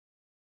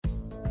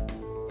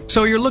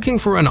So you're looking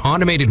for an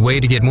automated way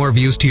to get more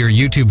views to your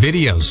YouTube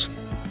videos,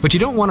 but you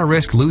don't want to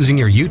risk losing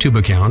your YouTube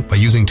account by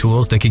using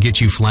tools that could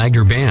get you flagged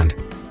or banned.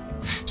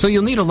 So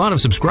you'll need a lot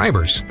of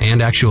subscribers and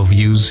actual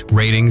views,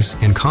 ratings,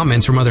 and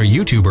comments from other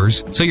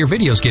YouTubers so your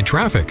videos get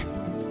traffic.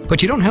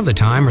 But you don't have the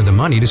time or the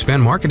money to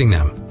spend marketing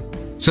them.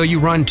 So you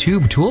run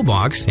Tube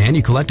Toolbox and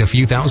you collect a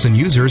few thousand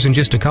users in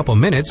just a couple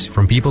minutes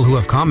from people who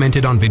have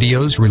commented on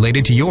videos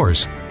related to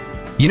yours.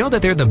 You know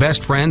that they're the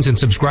best friends and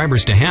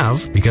subscribers to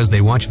have because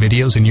they watch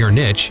videos in your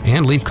niche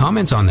and leave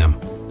comments on them.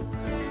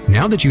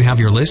 Now that you have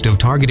your list of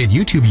targeted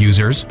YouTube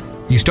users,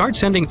 you start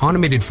sending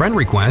automated friend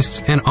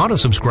requests and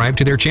auto-subscribe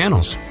to their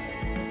channels.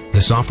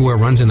 The software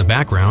runs in the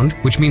background,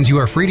 which means you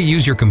are free to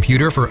use your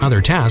computer for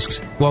other tasks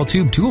while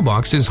Tube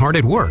Toolbox is hard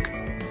at work.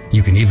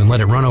 You can even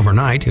let it run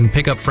overnight and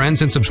pick up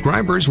friends and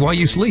subscribers while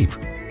you sleep.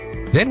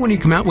 Then when you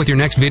come out with your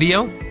next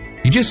video,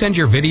 you just send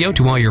your video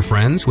to all your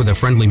friends with a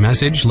friendly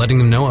message letting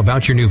them know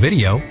about your new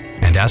video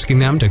and asking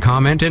them to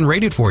comment and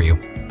rate it for you.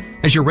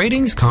 As your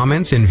ratings,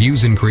 comments, and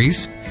views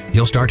increase,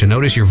 you'll start to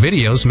notice your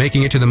videos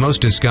making it to the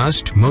most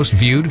discussed, most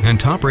viewed, and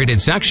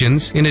top-rated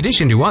sections in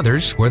addition to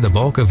others where the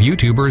bulk of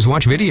YouTubers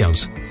watch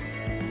videos.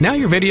 Now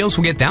your videos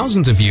will get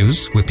thousands of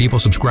views with people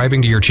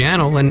subscribing to your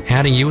channel and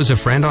adding you as a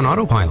friend on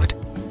autopilot.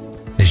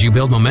 As you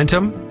build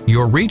momentum,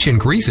 your reach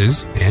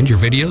increases and your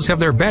videos have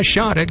their best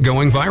shot at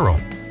going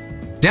viral.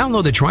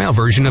 Download the trial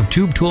version of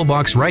Tube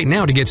Toolbox right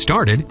now to get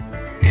started,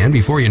 and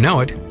before you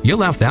know it,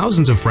 you'll have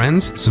thousands of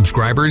friends,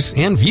 subscribers,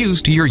 and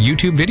views to your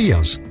YouTube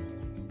videos.